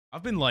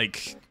I've been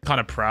like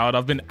kind of proud.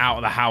 I've been out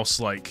of the house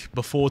like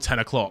before 10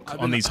 o'clock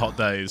on these hot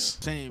days.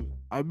 Same.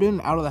 I've been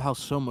out of the house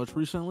so much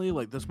recently.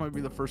 Like this might be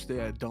the first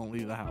day I don't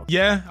leave the house.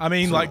 Yeah, I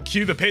mean, like,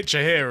 cue the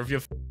picture here of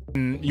your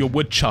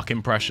woodchuck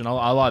impression.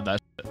 I like that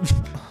shit.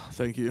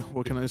 Thank you.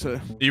 What can I say?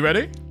 You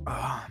ready?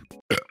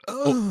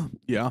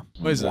 Yeah.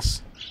 What is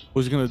this?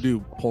 What's he gonna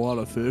do? Pull out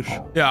a fish?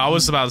 Yeah, I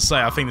was about to say.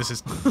 I think this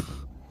is.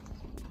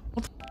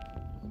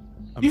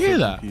 You hear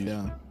that?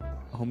 Yeah.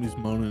 Homie's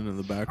moaning in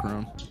the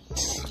background.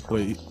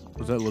 Wait,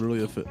 was that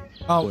literally a fish?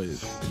 Oh,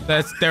 wait.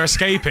 They're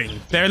escaping.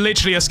 They're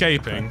literally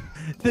escaping.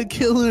 The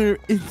killer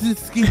is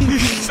escaping.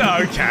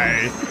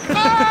 Okay.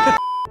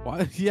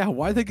 Why? Yeah.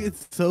 Why they get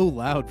so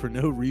loud for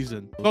no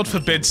reason? God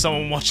forbid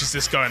someone watches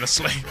this going to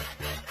sleep.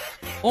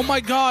 Oh my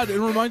God! It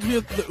reminds me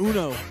of the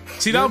Uno.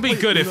 See, that would be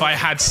good if I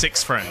had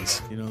 6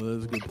 friends. You know, that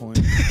is a good point.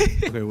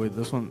 Okay, wait.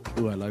 This one.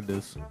 Ooh, I like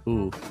this.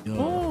 Ooh. Yo.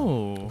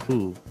 Oh.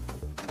 Ooh.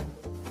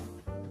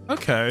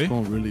 Okay. It's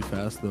going really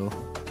fast though.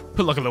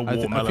 Put like a little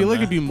watermelon. I feel like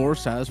there. it'd be more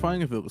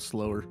satisfying if it was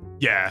slower.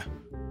 Yeah.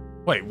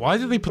 Wait, why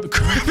did they put the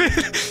crab in?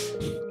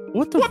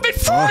 What the? What, they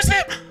froze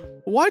it?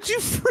 Why'd you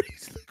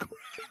freeze the crab?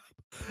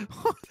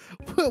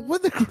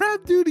 What'd the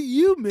crab do to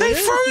you, man? They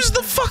froze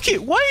the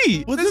fucking.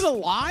 Wait. Was it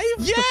alive?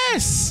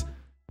 Yes.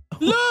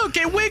 Look,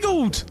 it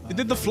wiggled. It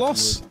did the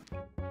floss.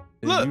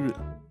 Look.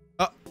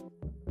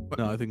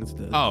 No, I think it's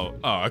dead. Oh,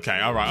 okay,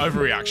 all right.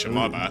 Overreaction,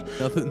 my bad.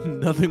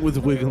 Nothing was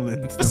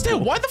wiggling. But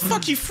still, why the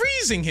fuck are you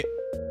freezing it?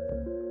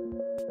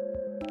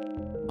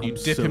 You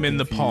dip him in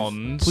the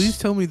pond. Please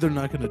tell me they're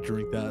not gonna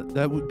drink that.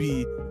 That would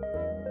be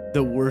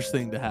the worst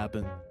thing to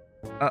happen.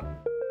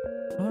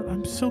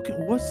 I'm so.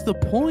 What's the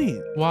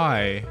point?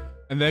 Why?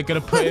 And they're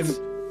gonna put him.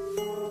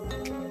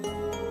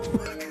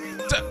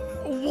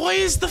 Why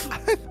is the?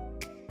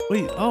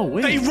 Wait. Oh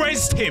wait. They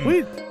rezzed him.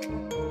 Wait.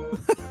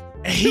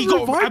 He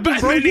got revived him,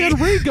 bro. He had a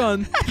ray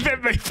gun. And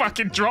then they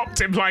fucking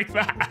dropped him like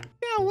that.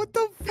 Yeah, what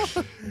the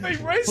fuck? They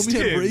rezzed Homie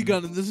had a him. ray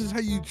gun, and this is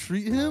how you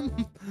treat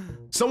him?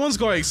 Someone's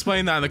got to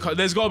explain that in the.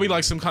 There's got to be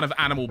like some kind of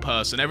animal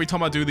person. Every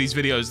time I do these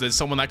videos, there's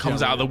someone that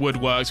comes out of the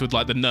woodworks with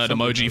like the nerd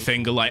emoji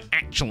finger. Like,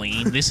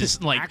 actually, this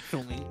is like.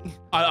 Actually.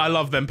 I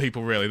love them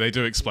people. Really, they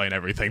do explain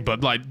everything.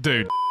 But like,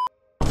 dude.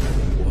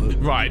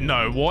 What? Right?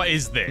 No. What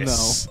is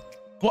this? No.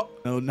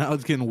 What? No. Now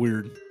it's getting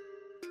weird.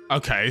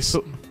 Okay.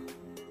 So.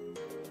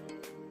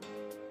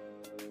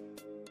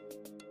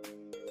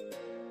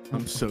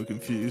 I'm so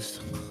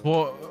confused.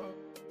 What?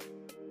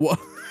 What?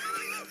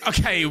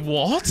 Okay,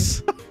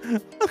 what?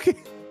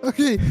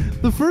 Okay.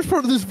 The first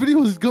part of this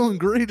video is going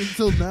great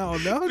until now.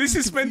 Now this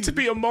is meant to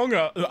be Among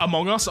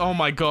Us. Oh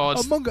my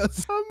god. Among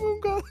Us.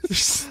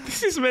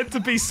 This is meant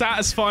to be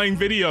satisfying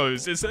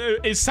videos.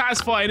 It's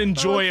satisfying and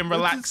joy and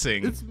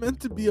relaxing. It's meant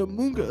to be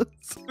Among Us.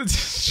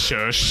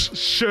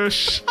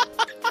 Shush.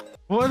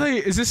 What are they?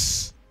 Is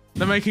this?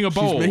 They're making a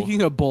bowl. She's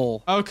making a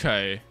bowl.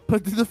 Okay.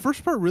 But did the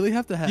first part really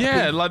have to happen?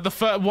 Yeah, like the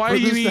first. Why are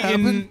you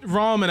eating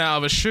ramen out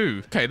of a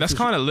shoe? Okay, that's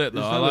kind of lit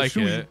though. I like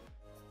it.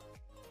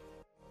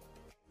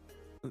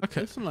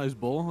 Okay. That's a nice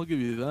bowl. I'll give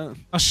you that.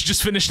 I should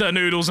just finish her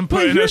noodles and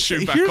put in her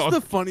shoe back on. Here's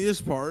the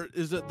funniest part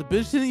is that the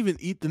bitch didn't even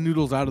eat the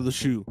noodles out of the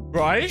shoe.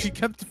 Right? She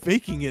kept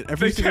faking it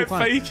every single time.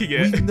 They kept faking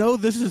it. We know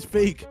this is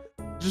fake.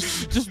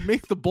 Just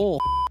make the bowl.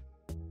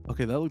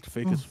 Okay, that looked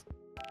fake as.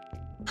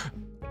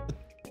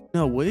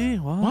 No, wait,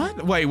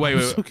 what? Wait.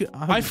 Okay,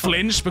 I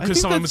flinched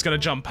because someone was going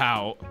to jump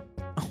out.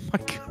 Oh my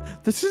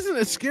god, this isn't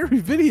a scary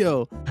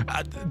video.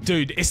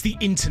 Dude, it's the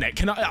internet.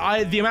 Can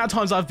the amount of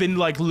times I've been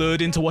like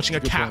lured into watching a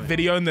cat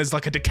video and there's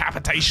like a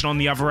decapitation on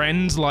the other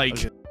end,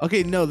 like.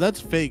 Okay, no,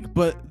 that's fake,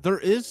 but there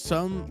is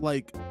some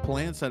like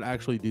plants that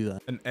actually do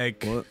that. An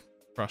egg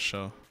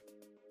crusher.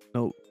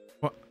 No.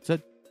 What?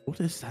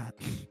 What is that?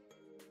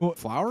 What?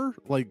 Flour?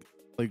 Like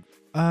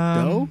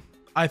dough?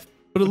 But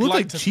it looked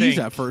like cheese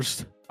at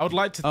first. I would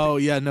like to. Oh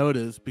yeah, no, it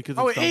is because.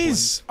 Oh, it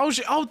is. Oh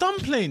shit! Oh,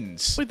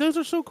 dumplings. Wait, those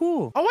are so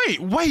cool. Oh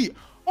wait.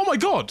 Oh my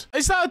god,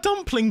 is that a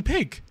dumpling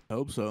pig? I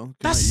hope so.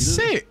 That's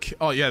sick.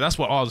 Oh yeah, that's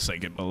what I was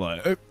thinking. But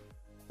like,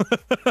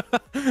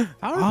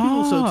 how are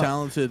people so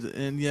talented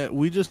and yet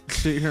we just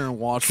sit here and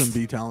watch them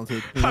be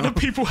talented? How do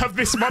people have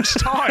this much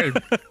time?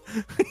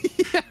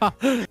 Yeah,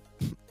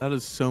 that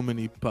is so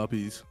many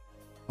puppies.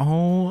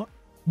 Oh,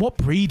 what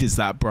breed is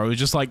that, bro?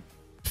 Just like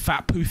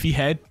fat poofy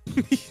head.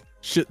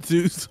 Shit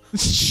Zeus.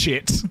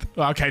 Shit.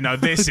 Okay, no,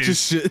 this is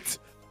just shit.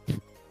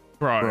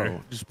 Bro,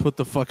 just put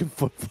the fucking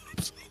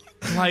flip-flops.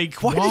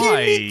 Like, why do you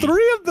need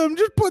 3 of them?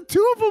 Just put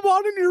 2 of them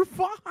on and you're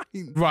fine.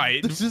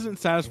 Right. This isn't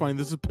satisfying.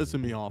 This is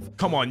pissing me off.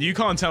 Come on, you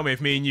can't tell me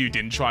if me and you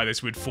didn't try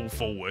this, we'd fall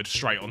forward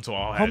straight onto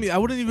our head. Homie, I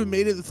wouldn't even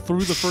made it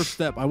through the first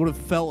step. I would have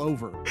fell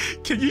over.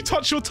 Can you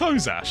touch your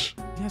toes, Ash?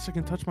 Yes, I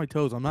can touch my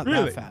toes. I'm not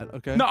that fat,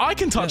 okay? No, I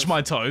can touch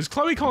my toes.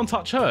 Chloe can't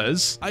touch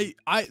hers.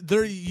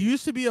 There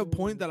used to be a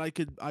point that I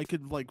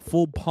could like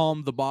full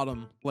palm the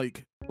bottom,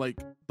 like like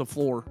the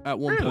floor at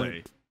one Really?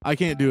 point. I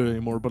can't do it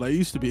anymore, but I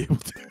used to be able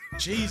to.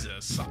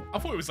 Jesus. I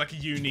thought it was like a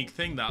unique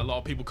thing that a lot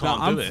of people No,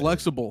 can't I'm do it.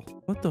 flexible.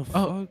 What the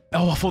fuck?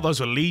 Oh, I thought those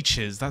were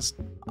leeches. That's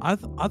I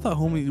thought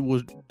homie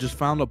was just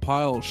found a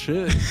pile of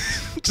shit.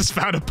 just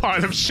found a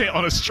pile of shit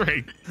on a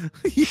string.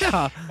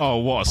 Yeah. Oh,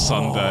 what a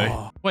Sunday.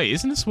 Oh. Wait,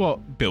 isn't this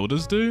what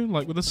builders do,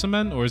 like with the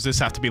cement? Or does this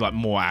have to be like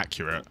more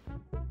accurate?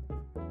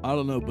 I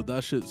don't know, but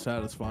that shit's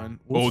satisfying.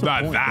 What's Oh, the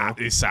that point,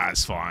 though? is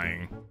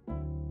satisfying.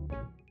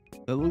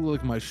 That looked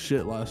like my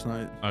shit last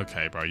night.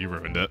 Okay, bro, you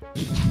ruined it.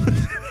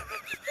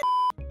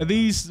 Are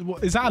these,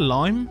 is that a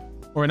lime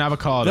or an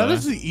avocado? That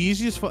is the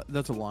easiest.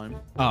 That's a lime.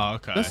 Oh,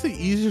 okay. That's the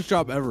easiest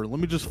job ever. Let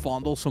me just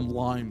fondle some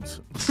limes.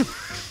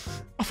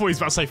 I thought he was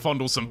about to say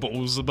fondle some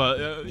balls,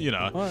 but you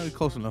know. All right,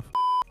 close enough.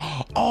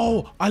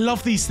 Oh, I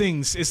love these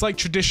things. It's like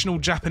traditional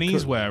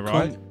Japanese wear,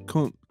 right?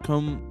 Come.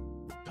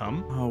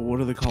 Oh,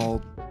 what are they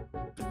called?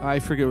 I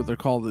forget what they're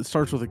called. It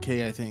starts with a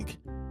K, I think.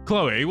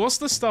 Chloe, what's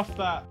the stuff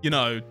that, you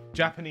know,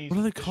 Japanese... What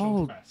are they traditional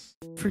called? dress?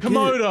 Forget it.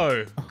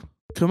 Komodo.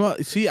 Come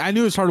on. See, I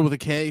knew it started with a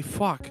K.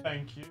 Fuck.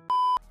 Thank you.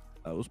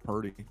 That was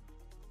pretty.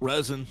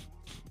 Resin.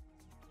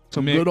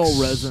 Some Mix good old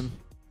resin.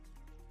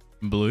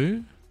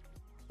 Blue?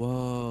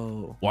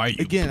 Whoa. Why are you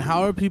Again, blue?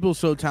 how are people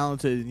so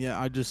talented? And yet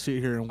I just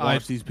sit here and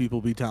watch these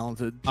people be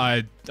talented.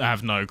 I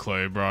have no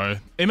clue, bro.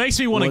 It makes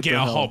me want to What get the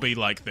a hell? hobby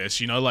like this,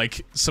 you know,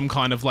 like some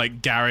kind of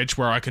like garage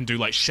where I can do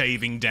like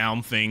shaving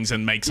down things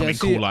and make something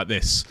see- cool like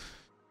this.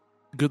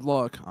 Good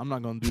luck. I'm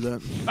not going to do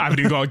that. I haven't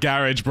even got a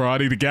garage, bro. I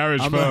need a garage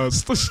I'm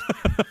first.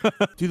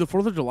 Dude, the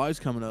 4th of July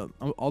is coming up.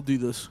 I'll do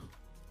this.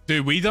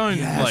 Dude, we don't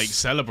Yes. like That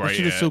celebrate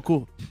shit it. is so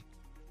cool.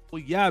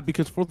 Well, yeah,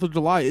 because 4th of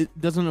July,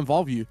 it doesn't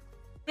involve you.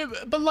 Yeah,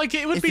 but like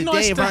it would It's be the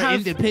nice day of to our have.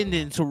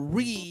 independence.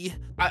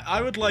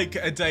 I would like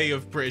a day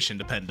of British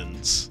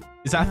independence.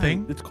 Is that a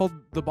thing? It's called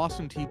the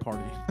Boston Tea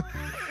Party.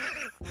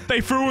 They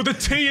threw all the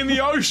tea in the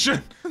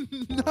ocean.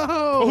 No.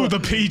 Oh, the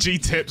PG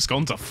tip's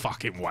gone to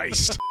fucking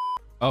waste.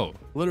 Oh,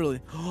 Literally.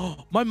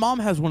 My mom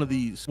has one of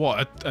these.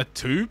 what, a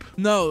tube?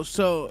 No,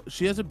 so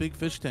she has a big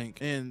fish tank,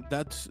 and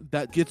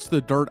that gets the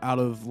dirt out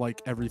of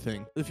like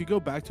everything. If you go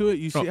back to it,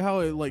 you see how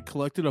it like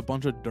collected a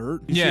bunch of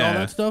dirt. You see all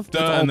that stuff.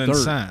 That's dirt all and then dirt.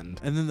 sand.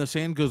 And then the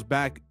sand goes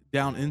back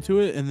down into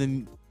it, and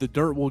then the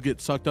dirt will get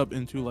sucked up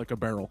into like a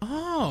barrel.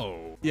 Oh.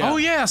 Yeah. Oh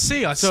yeah, I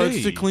see. So see.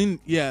 it's to clean.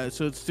 Yeah.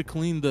 So it's to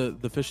clean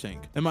the fish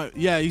tank.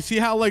 Yeah. You see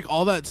how like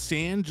all that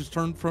sand just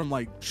turned from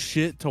like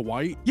shit to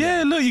white.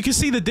 Yeah, look, you can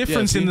see the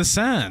difference in see? the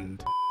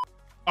sand.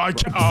 Oh,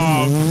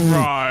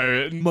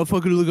 bro.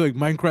 Motherfucker look like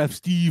Minecraft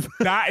Steve.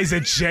 That is a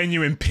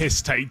genuine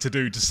piss take to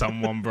do to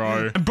someone,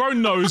 bro. And bro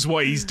knows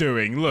what he's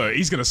doing. Look,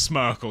 he's gonna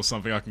smirk or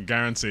something, I can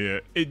guarantee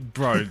it.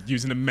 Bro,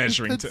 using a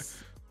measuring tape.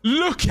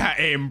 Look at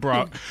him,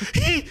 bro.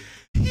 He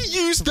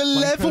used the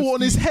level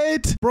on his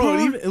head.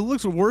 Bro, it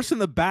looks worse in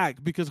the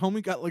back because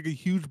homie got like a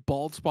huge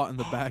bald spot in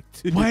the back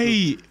too.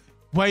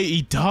 Wait,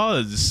 he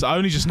does. I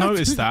only just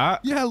noticed that.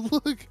 Yeah,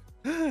 look.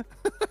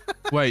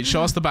 Wait,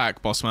 show us the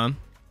back, boss man.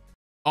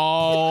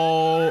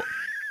 Oh.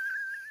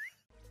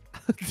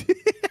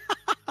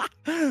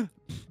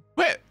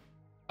 Wait.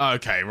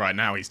 Okay, right,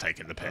 now he's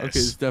taking the piss. Okay,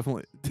 it's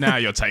definitely. Now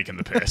you're taking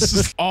the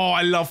piss. Oh,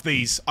 I love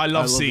these. I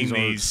love seeing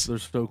these. They're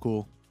so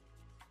cool.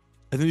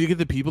 And then you get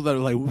the people that are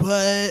like,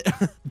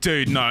 "What,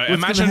 Dude, no.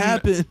 What's gonna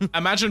happen?"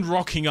 Imagine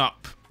rocking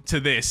up to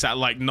this at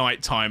like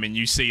nighttime and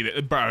you see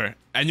that, bro,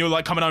 and you're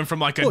like coming home from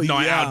like a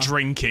night out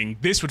drinking.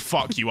 This would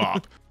fuck you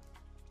up.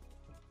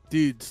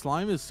 Dude,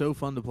 slime is so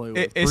fun to play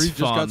with. It's Bree just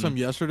fun. got some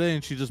yesterday,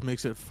 and she just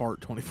makes it fart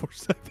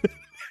 24/7.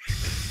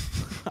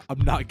 I'm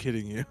not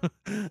kidding you.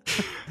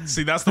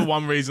 See, that's the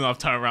one reason I've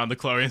turned around to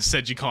Chloe and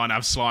said you can't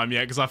have slime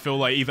yet, because I feel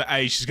like either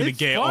A, she's gonna It's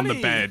get it on the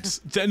funny.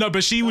 bed. No,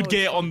 but she would get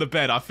it it's on the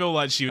bed. I feel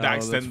like she would Oh,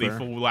 that's accidentally fair.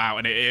 fall out,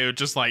 and it would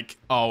just like,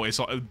 oh, it's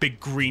like a big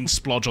green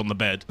splodge on the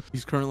bed.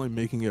 He's currently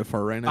making it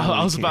fart right now. I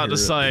and was you about can't to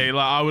hear it. say,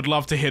 like, I would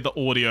love to hear the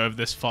audio of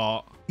this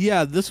fart.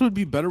 Yeah, this would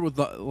be better with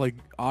the, like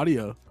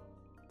audio.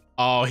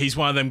 Oh, he's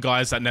one of them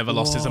guys that never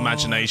lost his Whoa.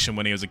 imagination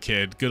when he was a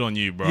kid. Good on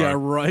you, bro. Yeah,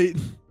 right.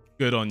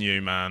 Good on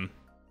you, man.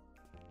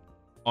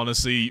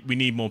 Honestly, we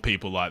need more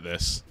people like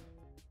this.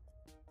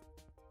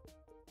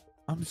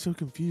 I'm so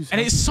confused. And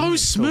How it's is he so doing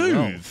it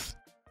well? smooth.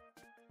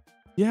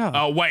 Yeah.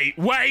 Oh, wait.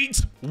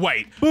 Boobs.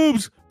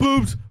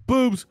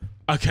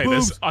 Okay,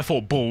 Boobs. I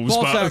thought balls,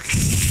 Ball but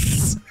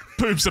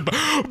boobs and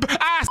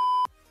ass.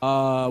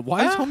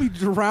 Why is homie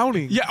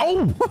drowning? Yeah.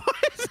 Oh, Why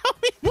is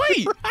homie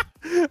wait.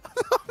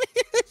 Homie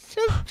is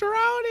just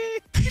drowning.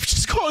 You've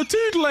just got a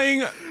dude laying.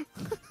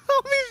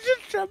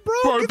 Homie's just bro.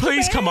 Bro, get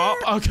please some come air.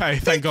 up. Okay,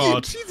 thank you,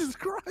 God. Jesus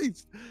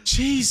Christ.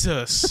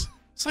 Jesus.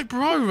 It's like,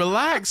 bro,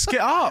 relax.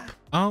 Get up.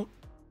 Oh,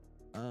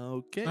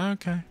 Okay.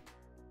 okay.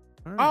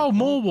 All right. Oh,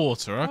 more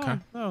water. Okay.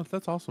 Oh,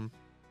 that's awesome.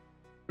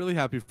 Really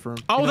happy for him.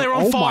 Oh, they're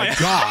on fire. Oh my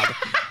God.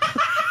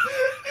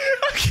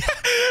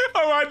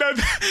 All right, no,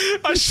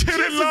 I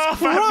shouldn't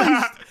laugh at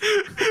that.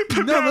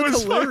 But No, that that's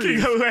was fucking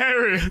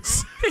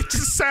hilarious. It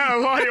just set a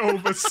light all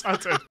of a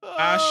sudden.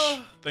 Ash,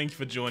 thank you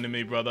for joining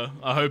me, brother.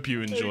 I hope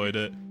you enjoyed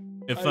it.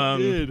 If I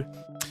did.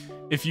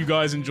 If you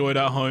guys enjoyed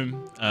at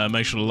home,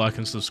 make sure to like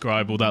and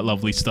subscribe, all that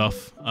lovely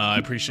stuff. I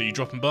appreciate you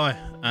dropping by.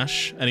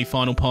 Ash, any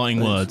final parting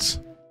words?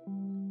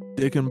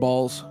 Dick and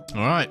balls.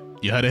 All right,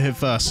 you heard it here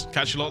first.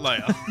 Catch you a lot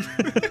later.